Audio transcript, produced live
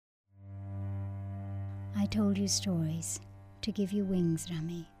I told you stories to give you wings,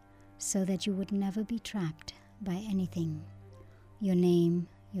 Rami, so that you would never be trapped by anything. Your name,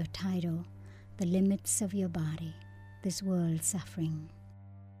 your title, the limits of your body, this world's suffering.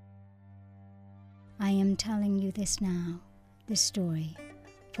 I am telling you this now, this story,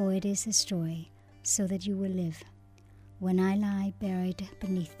 for it is a story, so that you will live. When I lie buried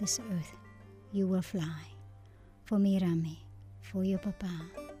beneath this earth, you will fly. For me, Rami, for your papa,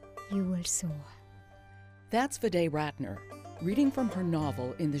 you will soar. That's Vaddey Ratner, reading from her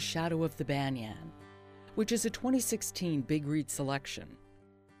novel In the Shadow of the Banyan, which is a 2016 Big Read selection.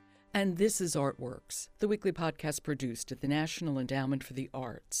 And this is Artworks, the weekly podcast produced at the National Endowment for the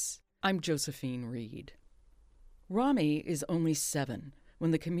Arts. I'm Josephine Reed. Rami is only 7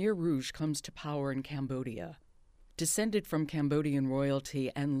 when the Khmer Rouge comes to power in Cambodia. Descended from Cambodian royalty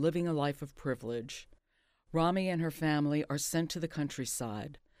and living a life of privilege, Rami and her family are sent to the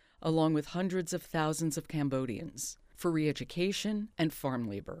countryside, along with hundreds of thousands of Cambodians, for re-education and farm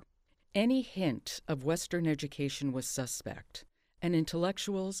labor. Any hint of Western education was suspect, and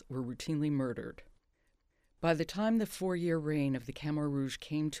intellectuals were routinely murdered. By the time the 4-year reign of the Khmer Rouge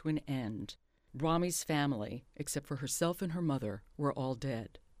came to an end, Rami's family, except for herself and her mother, were all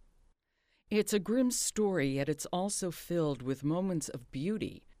dead. It's a grim story, yet it's also filled with moments of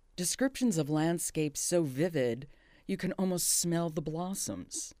beauty, descriptions of landscapes so vivid you can almost smell the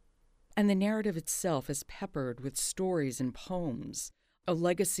blossoms. And the narrative itself is peppered with stories and poems, a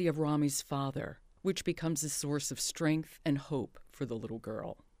legacy of Rami's father, which becomes a source of strength and hope for the little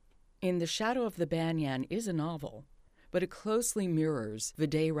girl. In the Shadow of the Banyan is a novel, but it closely mirrors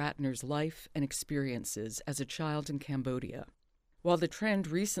Vaddey Ratner's life and experiences as a child in Cambodia. While the trend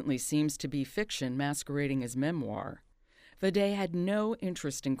recently seems to be fiction masquerading as memoir, Vaddey had no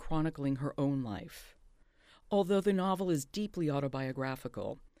interest in chronicling her own life. Although the novel is deeply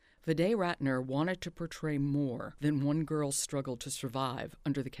autobiographical, Vaddey Ratner wanted to portray more than one girl's struggle to survive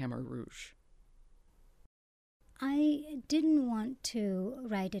under the Khmer Rouge. I didn't want to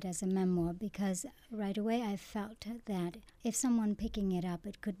write it as a memoir because right away I felt that if someone picking it up,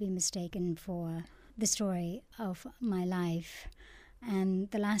 it could be mistaken for the story of my life. And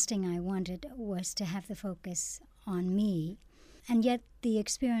the last thing I wanted was to have the focus on me. And yet the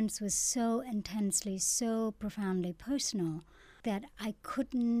experience was so intensely, so profoundly personal that I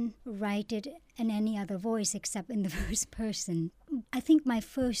couldn't write it in any other voice except in the first person. I think my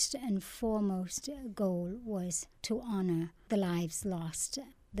first and foremost goal was to honor the lives lost,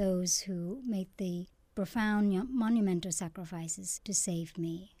 those who made the profound, monumental sacrifices to save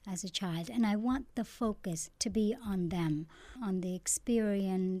me as a child. And I want the focus to be on them, on the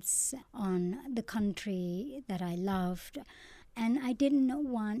experience, on the country that I loved. And I didn't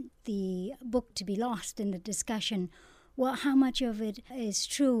want the book to be lost in the discussion. Well, how much of it is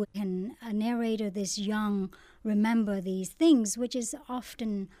true? Can a narrator this young remember these things, which is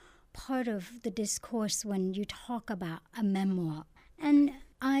often part of the discourse when you talk about a memoir. And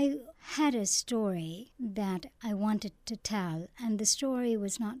I had a story that I wanted to tell, and the story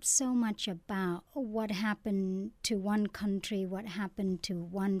was not so much about what happened to one country, what happened to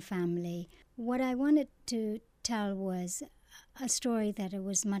one family. What I wanted to tell was a story that it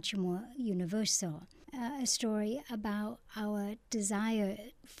was much more universal, a story about our desire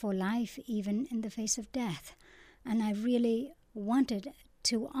for life even in the face of death. And I really wanted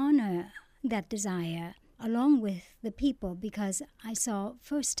to honor that desire along with the people because I saw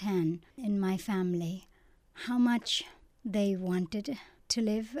firsthand in my family how much they wanted to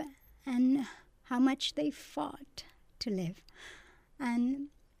live and how much they fought to live. And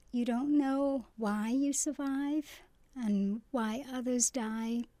you don't know why you survive and why others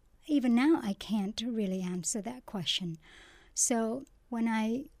die. Even now, I can't really answer that question. So when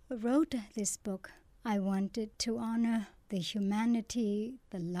I wrote this book, I wanted to honor the humanity,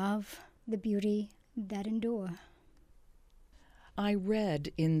 the love, the beauty that endure. I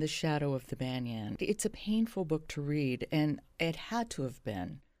read In the Shadow of the Banyan. It's a painful book to read, and it had to have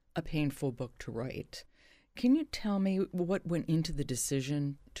been a painful book to write. Can you tell me what went into the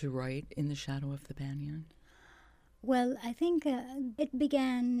decision to write In the Shadow of the Banyan? Well, I think it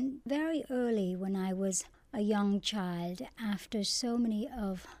began very early when I was a young child, after so many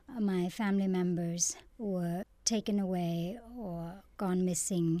of my family members were taken away or gone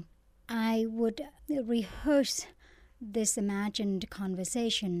missing. I would rehearse this imagined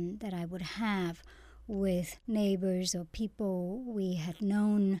conversation that I would have with neighbors or people we had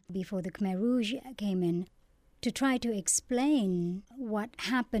known before the Khmer Rouge came in to try to explain what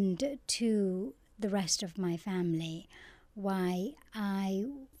happened to the rest of my family, why I,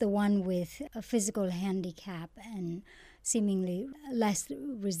 the one with a physical handicap and seemingly less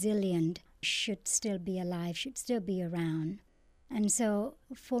resilient, should still be alive, should still be around. And so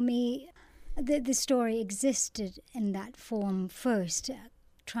for me, the story existed in that form first,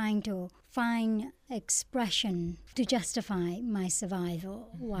 trying to find expression to justify my survival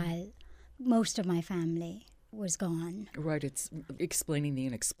while most of my family was gone. Right, it's explaining the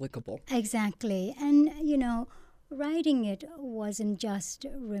inexplicable. Exactly. And, writing it wasn't just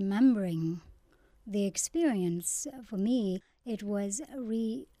remembering the experience. For me, it was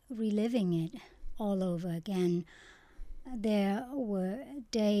reliving it all over again. There were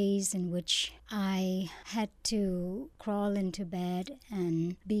days in which I had to crawl into bed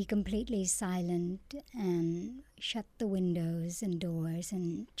and be completely silent and shut the windows and doors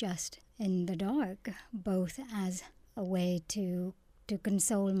and just in the dark, both as a way to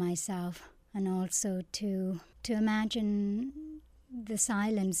console myself and also to imagine the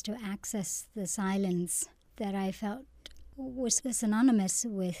silence, to access the silence that I felt was synonymous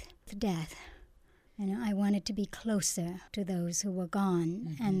with death. I wanted to be closer to those who were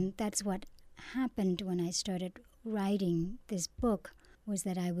gone. And that's what happened when I started writing this book, was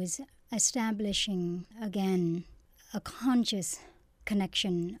that I was establishing again a conscious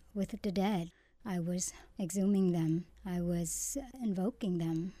connection with the dead. I was exhuming them. I was invoking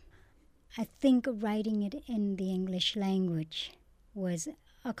them. I think writing it in the English language was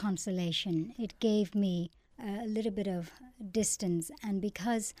a consolation. It gave me a little bit of distance, and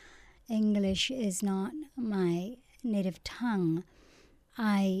because English is not my native tongue,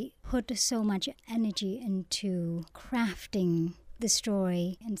 I put so much energy into crafting the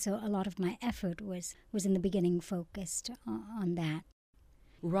story, and so a lot of my effort was in the beginning focused on that.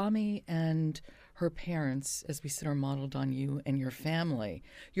 Rami and her parents, as we said, are modeled on you and your family.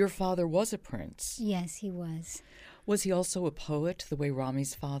 Your father was a prince. Yes, he was. Was he also a poet, the way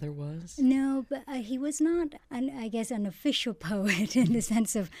Rami's father was? No, but he was not, I guess, an official poet in the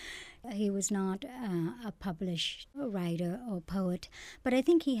sense of he was not a published writer or poet. But I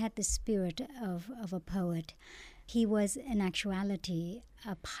think he had the spirit of a poet. He was, in actuality,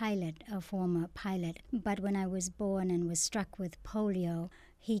 a pilot, a former pilot. But when I was born and was struck with polio,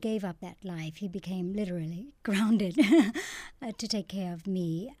 he gave up that life. He became literally grounded to take care of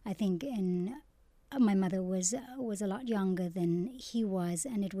me. I think my mother was a lot younger than he was,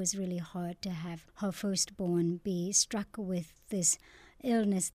 and it was really hard to have her firstborn be struck with this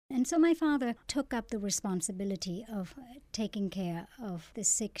illness. And so my father took up the responsibility of taking care of the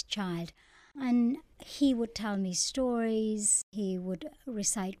sick child. And he would tell me stories, he would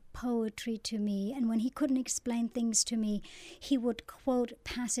recite poetry to me, and when he couldn't explain things to me, he would quote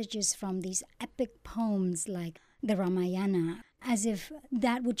passages from these epic poems like the Ramayana, as if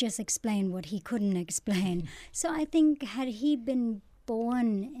that would just explain what he couldn't explain. So I think had he been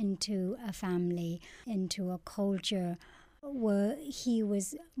born into a family, into a culture where he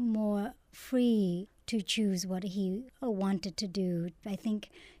was more free to choose what he wanted to do, I think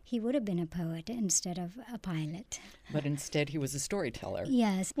he would have been a poet instead of a pilot. But instead he was a storyteller.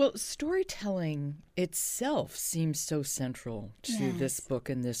 Yes. Well, storytelling itself seems so central to this book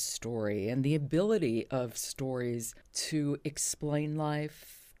and this story, and the ability of stories to explain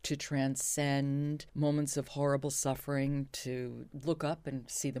life, to transcend moments of horrible suffering, to look up and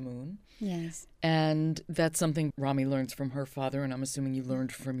see the moon. Yes. And that's something Rami learns from her father, and I'm assuming you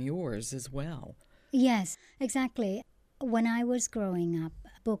learned from yours as well. Yes, exactly. When I was growing up,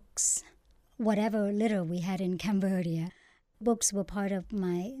 books, whatever little we had in Cambodia, books were part of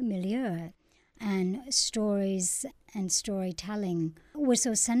my milieu. And stories and storytelling were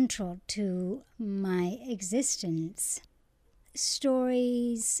so central to my existence.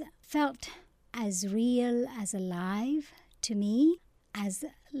 Stories felt as real, as alive to me as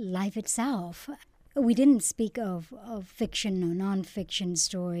life itself. We didn't speak of fiction or non-fiction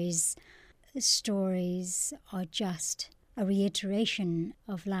stories. Stories are just a reiteration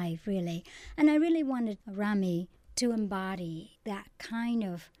of life, really. And I really wanted Rami to embody that kind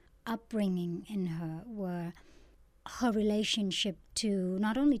of upbringing in her, where her relationship to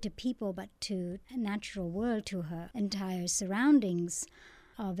not only to people but to a natural world, to her entire surroundings,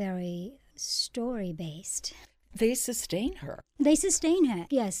 are very story-based. They sustain her. They sustain her,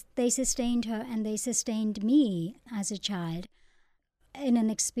 yes. They sustained her, and they sustained me as a child in an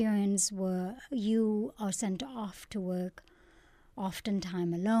experience where you are sent off to work,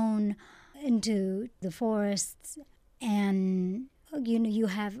 oftentimes alone, into the forests, and you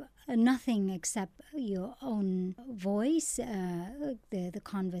have nothing except your own voice, the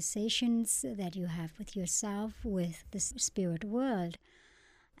conversations that you have with yourself, with the spirit world.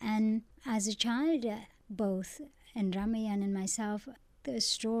 And as a child, both in Rami and in myself, the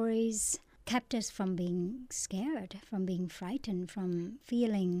stories kept us from being scared, from being frightened, from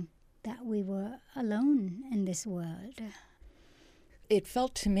feeling that we were alone in this world. It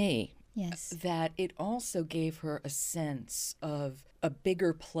felt to me Yes. that it also gave her a sense of a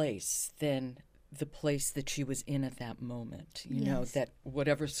bigger place than the place that she was in at that moment. You know, Yes. that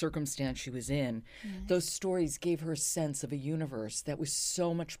whatever circumstance she was in, Yes. those stories gave her a sense of a universe that was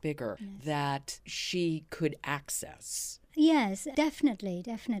so much bigger that she could access. Yes, definitely,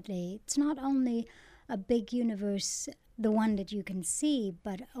 definitely. It's not only a big universe, the one that you can see,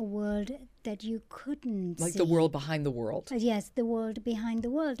 but a world that you couldn't see. Like the world behind the world. Yes, the world behind the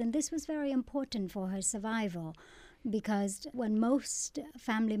world. And this was very important for her survival, because when most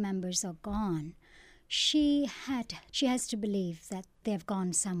family members are gone, she has to believe that they've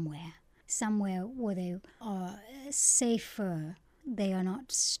gone somewhere where they are safer, they are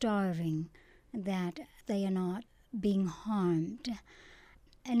not starving, that they are not being harmed.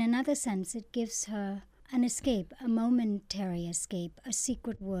 In another sense, it gives her an escape, a momentary escape, a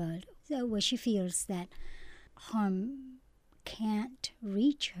secret world, where she feels that harm can't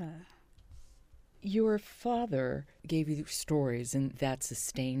reach her. Your father gave you stories and that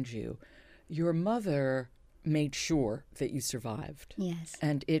sustained you. Your mother made sure that you survived. Yes.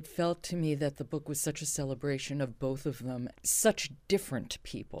 And it felt to me that the book was such a celebration of both of them, such different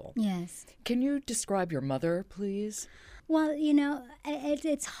people. Yes. Can you describe your mother, please? Well, you know,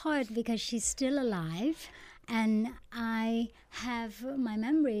 it's hard because she's still alive, and I have my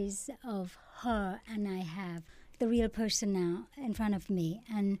memories of her, and I have the real person now in front of me.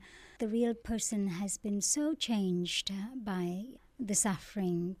 And the real person has been so changed by the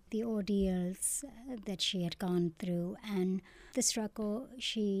suffering, the ordeals that she had gone through, and the struggle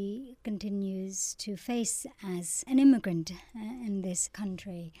she continues to face as an immigrant in this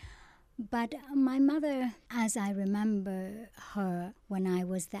country. But my mother, as I remember her when I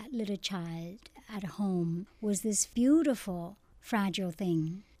was that little child at home, was this beautiful, fragile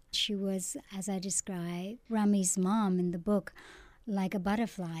thing. She was, as I describe Rami's mom in the book, like a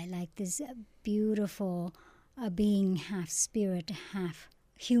butterfly, like this beautiful being, half spirit, half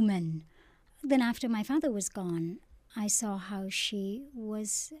human. Then after my father was gone, I saw how she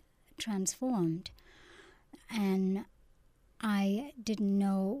was transformed. And I didn't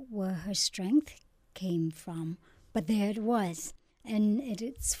know where her strength came from, but there it was, in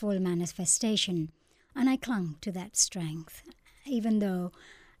its full manifestation. And I clung to that strength, even though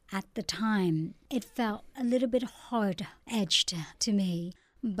at the time it felt a little bit hard-edged to me.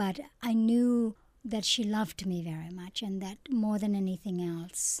 But I knew that she loved me very much, and that more than anything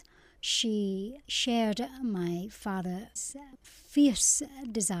else, she shared my father's fierce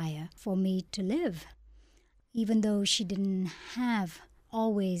desire for me to live, even though she didn't have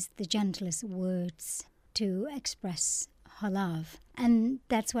always the gentlest words to express her love. And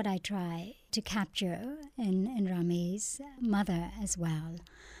that's what I try to capture in Rami's mother as well.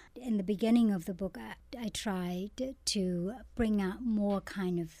 In the beginning of the book, I tried to bring out more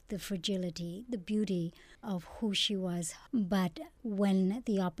kind of the fragility, the beauty of who she was. But when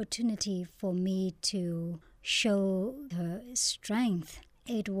the opportunity for me to show her strength,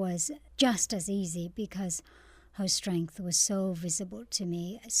 it was just as easy because her strength was so visible to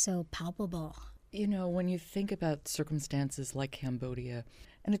me, so palpable. You know, when you think about circumstances like Cambodia,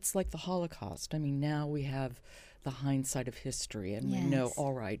 and it's like the Holocaust, I mean, now we have the hindsight of history, and Yes. we know,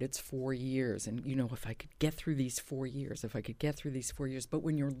 all right, it's 4 years, and, you know, if I could get through these 4 years, but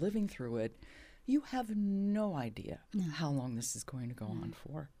when you're living through it, you have no idea how long this is going to go on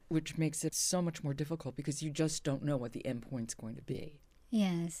for, which makes it so much more difficult because you just don't know what the end point's going to be.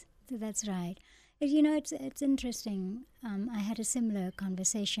 Yes, that's right. You know, it's interesting. I had a similar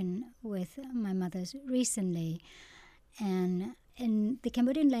conversation with my mother recently, and in the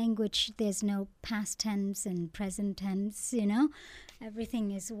Cambodian language, there's no past tense and present tense, you know. Everything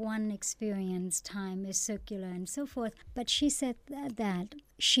is one experience, time is circular and so forth. But she said that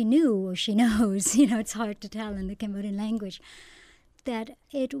she knew, or she knows, you know, it's hard to tell in the Cambodian language, that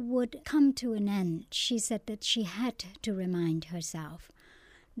it would come to an end. She said that she had to remind herself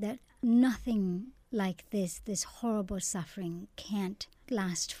that nothing like this horrible suffering can't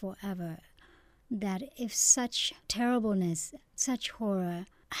last forever. That if such terribleness, such horror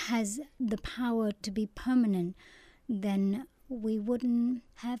has the power to be permanent, then we wouldn't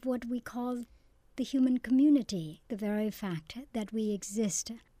have what we call the human community. The very fact that we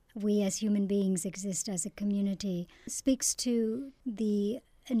exist, we as human beings exist as a community, speaks to the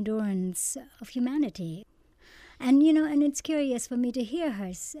endurance of humanity. And, you know, and it's curious for me to hear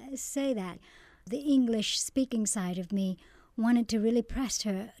her say that. The English-speaking side of me wanted to really press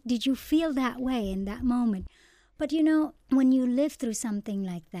her. Did you feel that way in that moment? But, you know, when you live through something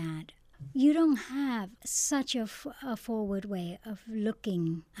like that, you don't have such a forward way of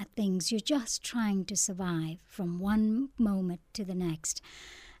looking at things. You're just trying to survive from one moment to the next.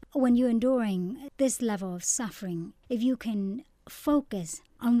 When you're enduring this level of suffering, if you can focus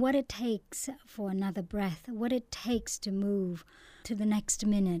on what it takes for another breath, what it takes to move to the next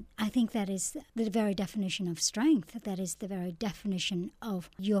minute, I think that is the very definition of strength. That is the very definition of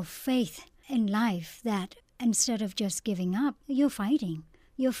your faith in life, that instead of just giving up, you're fighting.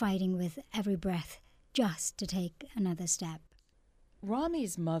 You're fighting with every breath just to take another step.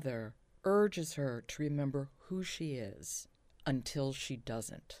 Rami's mother urges her to remember who she is until she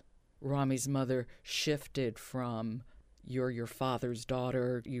doesn't. Rami's mother shifted from, you're your father's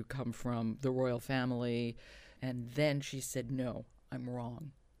daughter, you come from the royal family, and then she said, no, I'm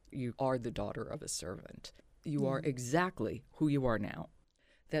wrong. You are the daughter of a servant. You are exactly who you are now.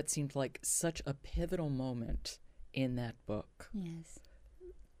 That seemed like such a pivotal moment in that book. Yes.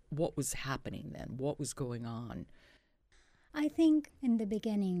 What was happening then? What was going on? I think in the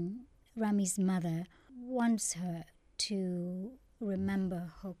beginning, Rami's mother wants her to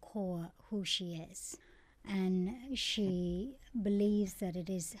remember her core, who she is. And she believes that it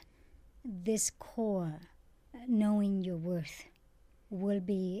is this core, knowing your worth, will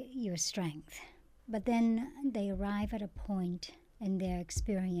be your strength. But then they arrive at a point in their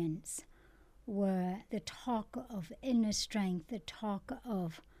experience where the talk of inner strength, the talk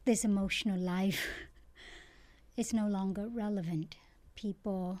of this emotional life is no longer relevant.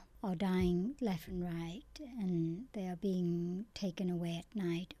 People are dying left and right, and they are being taken away at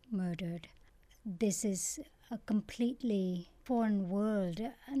night, murdered. This is a completely foreign world,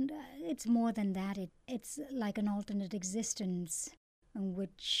 and it's more than that. It's like an alternate existence in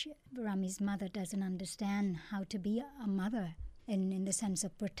which Rami's mother doesn't understand how to be a mother in the sense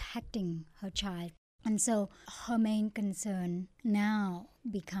of protecting her child. And so her main concern now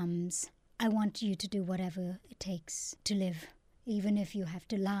becomes, I want you to do whatever it takes to live. Even if you have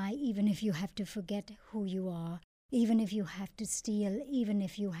to lie, even if you have to forget who you are, even if you have to steal, even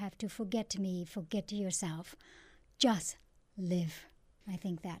if you have to forget me, forget yourself, just live. I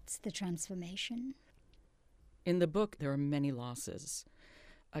think that's the transformation. In the book, there are many losses.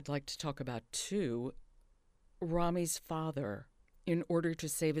 I'd like to talk about two. Rami's father, in order to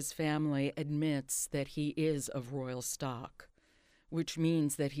save his family, admits that he is of royal stock, which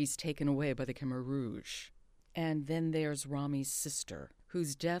means that he's taken away by the Khmer Rouge. And then there's Rami's sister,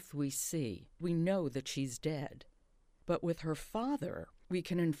 whose death we see. We know that she's dead. But with her father, we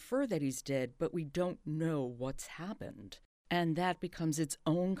can infer that he's dead, but we don't know what's happened. And that becomes its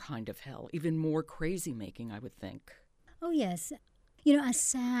own kind of hell, even more crazy-making, I would think. Oh, yes. You know, as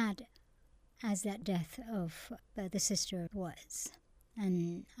sad as that death of the sister was,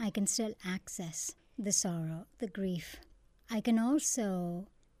 and I can still access the sorrow, the grief, I can also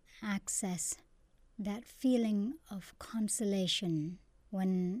access that feeling of consolation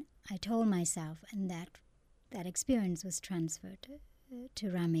when I told myself, and that experience was transferred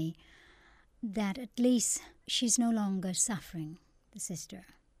to Rami, that at least she's no longer suffering, the sister,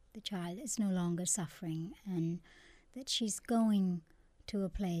 the child is no longer suffering, and that she's going to a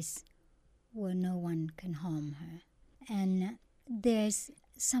place where no one can harm her. And there's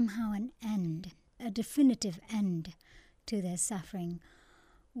somehow an end, a definitive end to their suffering.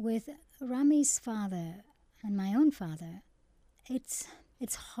 With Rami's father and my own father, it's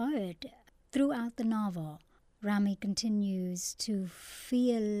hard. Throughout the novel, Rami continues to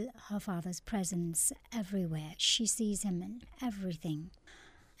feel her father's presence everywhere. She sees him in everything.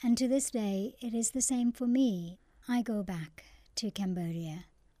 And to this day, it is the same for me. I go back to Cambodia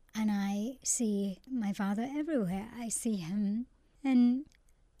and I see my father everywhere. I see him in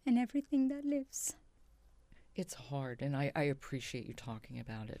everything that lives. It's hard, and I appreciate you talking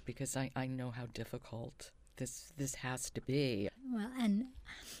about it because I know how difficult this has to be. Well, and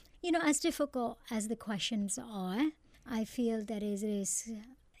you know, as difficult as the questions are, I feel that it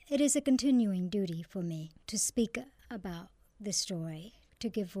is a continuing duty for me to speak about the story, to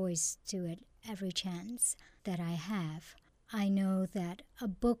give voice to it every chance that I have. I know that a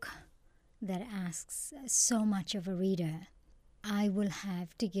book that asks so much of a reader, I will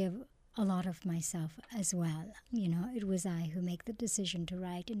have to give a lot of myself as well. You know, it was I who made the decision to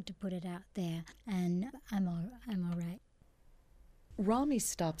write and to put it out there, and I'm all right. Rami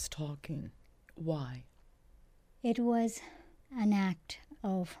stops talking. Why? It was an act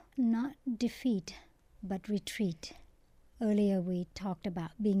of not defeat, but retreat. Earlier we talked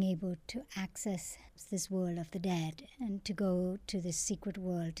about being able to access this world of the dead and to go to this secret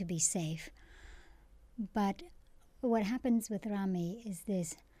world to be safe. But what happens with Rami is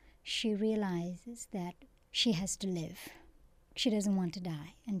this. She realizes that she has to live. She doesn't want to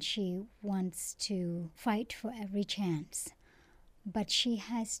die, and she wants to fight for every chance. But she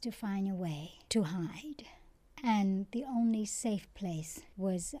has to find a way to hide. And the only safe place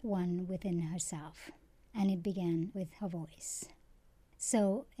was one within herself. And it began with her voice.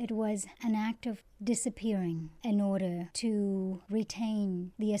 So it was an act of disappearing in order to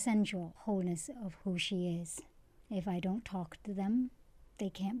retain the essential wholeness of who she is. If I don't talk to them, they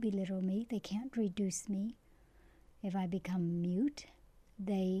can't belittle me, they can't reduce me. If I become mute,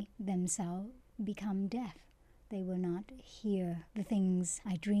 they themselves become deaf. They will not hear the things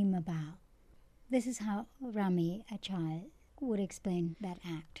I dream about. This is how Rami, a child, would explain that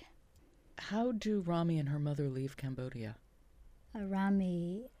act. How do Rami and her mother leave Cambodia?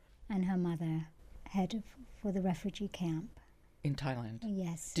 Rami and her mother head for the refugee camp. In Thailand?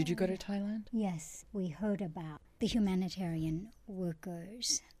 Yes. Did you go to Thailand? Yes. We heard about the humanitarian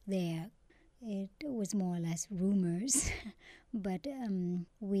workers there. It was more or less rumors, but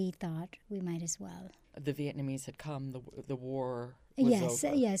we thought we might as well. The Vietnamese had come, the war was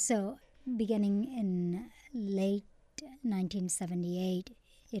over. Yes. So beginning in late 1978,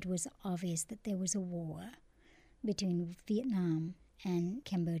 it was obvious that there was a war between Vietnam and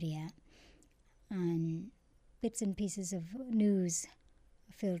Cambodia. And bits and pieces of news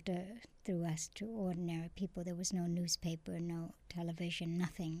filter through us to ordinary people. There was no newspaper, no television,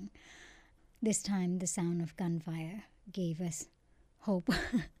 nothing. This time the sound of gunfire gave us hope.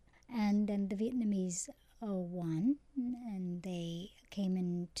 And then the Vietnamese won, and they came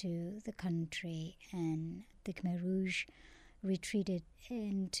into the country, and the Khmer Rouge retreated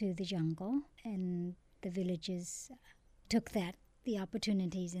into the jungle, and the villagers took the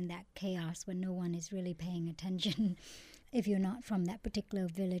opportunities in that chaos when no one is really paying attention. If you're not from that particular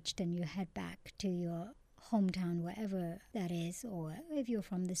village, then you head back to your hometown, wherever that is, or if you're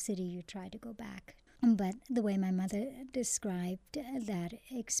from the city, you try to go back. But the way my mother described that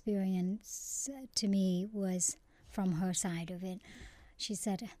experience to me was from her side of it. She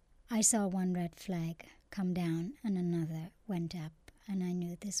said, I saw one red flag come down and another went up, and I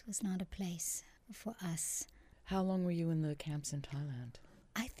knew this was not a place for us. How long were you in the camps in Thailand?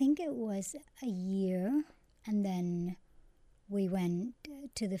 I think it was a year, and then we went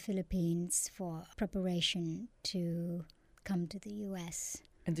to the Philippines for preparation to come to the U.S.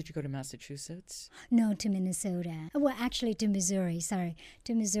 And did you go to Massachusetts? No, to Minnesota. Well, actually to Missouri, sorry.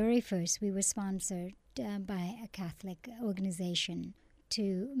 To Missouri first. We were sponsored by a Catholic organization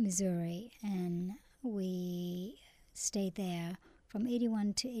to Missouri, and we stayed there from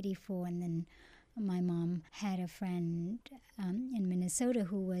 81 to 84, and then my mom had a friend in Minnesota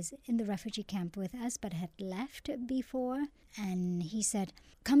who was in the refugee camp with us but had left before. And he said,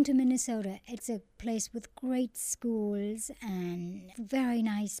 come to Minnesota. It's a place with great schools and very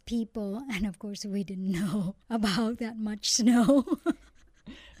nice people. And of course, we didn't know about that much snow.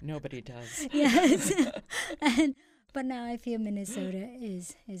 Nobody does. Yes. But now I feel Minnesota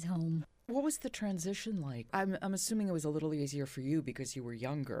is home. What was the transition like? I'm assuming it was a little easier for you because you were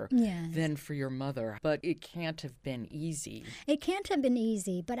younger than for your mother, but it can't have been easy. It can't have been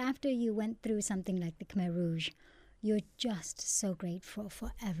easy, but after you went through something like the Khmer Rouge, you're just so grateful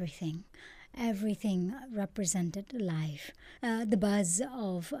for everything. Everything represented life. The buzz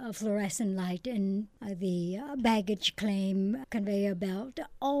of fluorescent light in the baggage claim conveyor belt,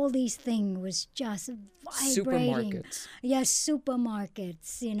 all these things was just vibrating. Supermarkets. Yes,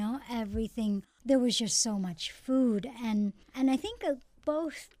 supermarkets, everything. There was just so much food. And I think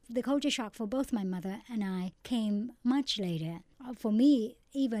both the culture shock for both my mother and I came much later. For me,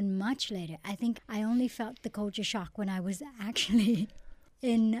 even much later. I think I only felt the culture shock when I was actually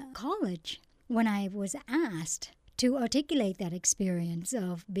in college, when I was asked to articulate that experience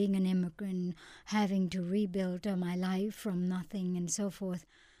of being an immigrant, having to rebuild my life from nothing and so forth.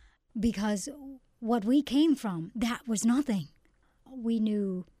 Because what we came from, that was nothing. We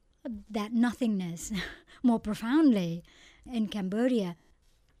knew that nothingness more profoundly in Cambodia.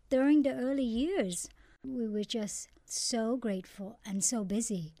 During the early years, we were just so grateful and so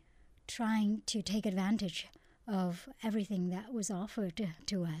busy trying to take advantage of everything that was offered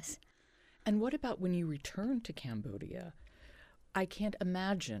to us. And what about when you returned to Cambodia? I can't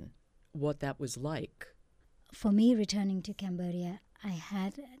imagine what that was like. For me, returning to Cambodia, I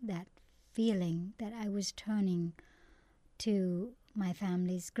had that feeling that I was turning to my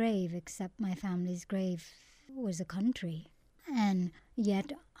family's grave, except my family's grave was a country. And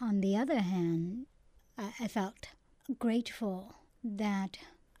yet, on the other hand, I felt grateful that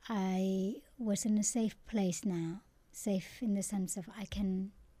I was in a safe place now, safe in the sense of I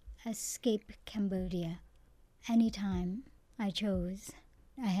can escape Cambodia anytime I chose.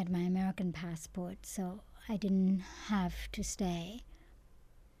 I had my American passport, so I didn't have to stay.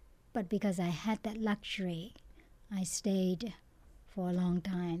 But because I had that luxury, I stayed for a long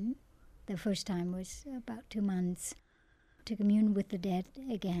time. The first time was about 2 months, to commune with the dead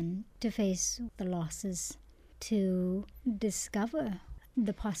again, to face the losses, to discover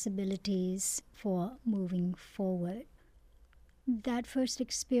the possibilities for moving forward. That first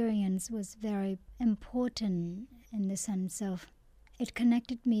experience was very important in the sense of it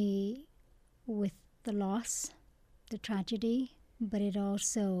connected me with the loss, the tragedy, but it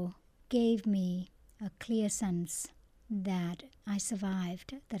also gave me a clear sense that I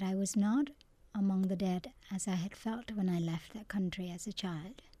survived, that I was not among the dead as I had felt when I left that country as a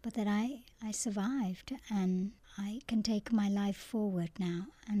child, but that I survived, and I can take my life forward now,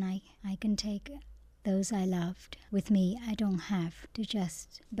 and I can take those I loved with me. I don't have to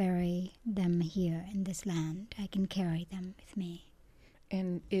just bury them here in this land. I can carry them with me.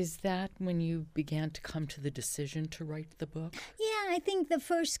 And is that when you began to come to the decision to write the book? Yeah, I think the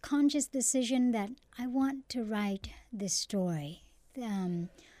first conscious decision that I want to write this story in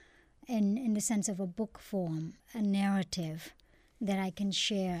the sense of a book form, a narrative that I can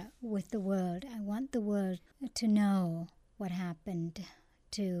share with the world. I want the world to know what happened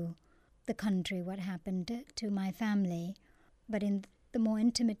to the country, what happened to my family. But in the more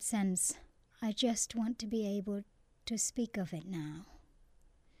intimate sense, I just want to be able to speak of it now.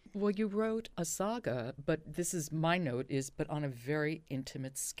 Well, you wrote a saga, but this is my note is, but on a very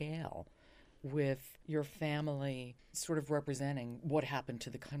intimate scale, with your family sort of representing what happened to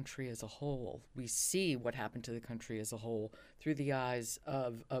the country as a whole. We see what happened to the country as a whole through the eyes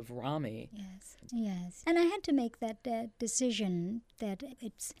of Rami. Yes. And I had to make that decision that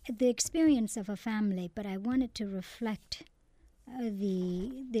it's the experience of a family, but I wanted to reflect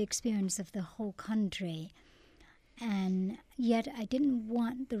the experience of the whole country. And yet I didn't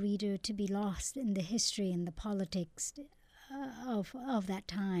want the reader to be lost in the history and the politics of that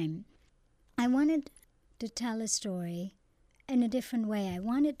time. I wanted to tell a story in a different way. I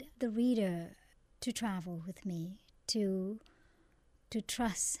wanted the reader to travel with me, to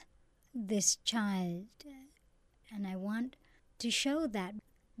trust this child. And I want to show that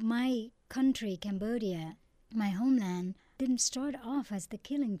my country, Cambodia, my homeland, didn't start off as the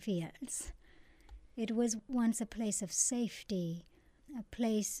killing fields. It was once a place of safety, a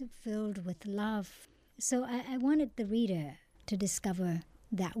place filled with love. So I wanted the reader to discover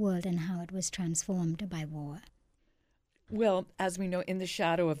that world and how it was transformed by war. Well, as we know, In the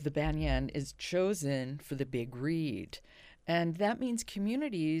Shadow of the Banyan is chosen for the big read. And that means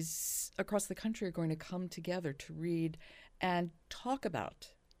communities across the country are going to come together to read and talk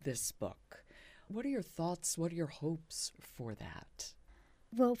about this book. What are your thoughts? What are your hopes for that?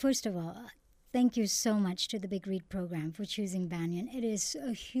 Well, first of all, thank you so much to the Big Read program for choosing Banyan. It is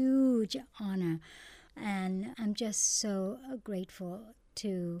a huge honor, and I'm just so grateful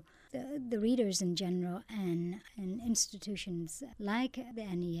to the readers in general and institutions like the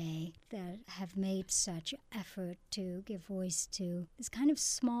NEA that have made such effort to give voice to this kind of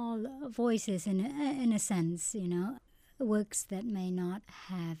small voices in a sense, you know, works that may not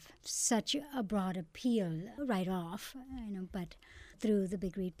have such a broad appeal right off, you know, but through the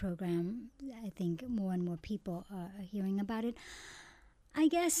Big Read program, I think more and more people are hearing about it. I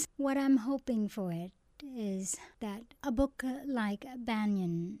guess what I'm hoping for it is that a book like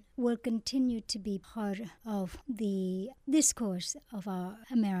Banyan will continue to be part of the discourse of our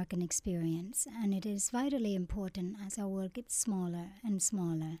American experience. And it is vitally important as our world gets smaller and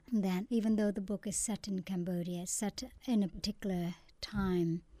smaller that even though the book is set in Cambodia, set in a particular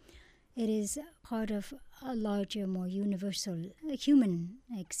time, it is part of a larger, more universal human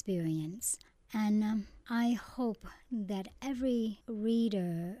experience. And I hope that every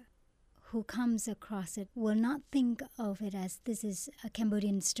reader who comes across it will not think of it as this is a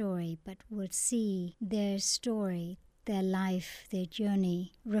Cambodian story, but will see their story, their life, their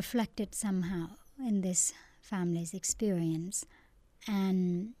journey reflected somehow in this family's experience.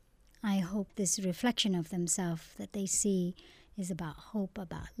 And I hope this reflection of themselves that they see is about hope,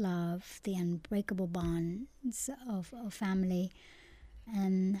 about love, the unbreakable bonds of family,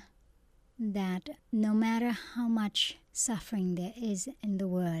 and that no matter how much suffering there is in the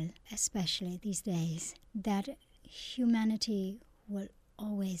world, especially these days, that humanity will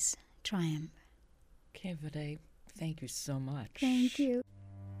always triumph. Okay, Vaddey, thank you so much. Thank you.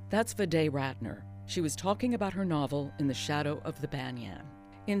 That's Vaddey Ratner. She was talking about her novel, In the Shadow of the Banyan.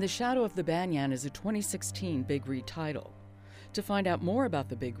 In the Shadow of the Banyan is a 2016 Big Read title. To find out more about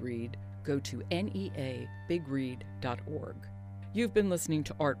the Big Read, go to neabigread.org. You've been listening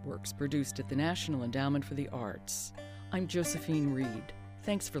to Artworks, produced at the National Endowment for the Arts. I'm Josephine Reed.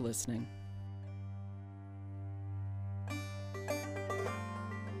 Thanks for listening.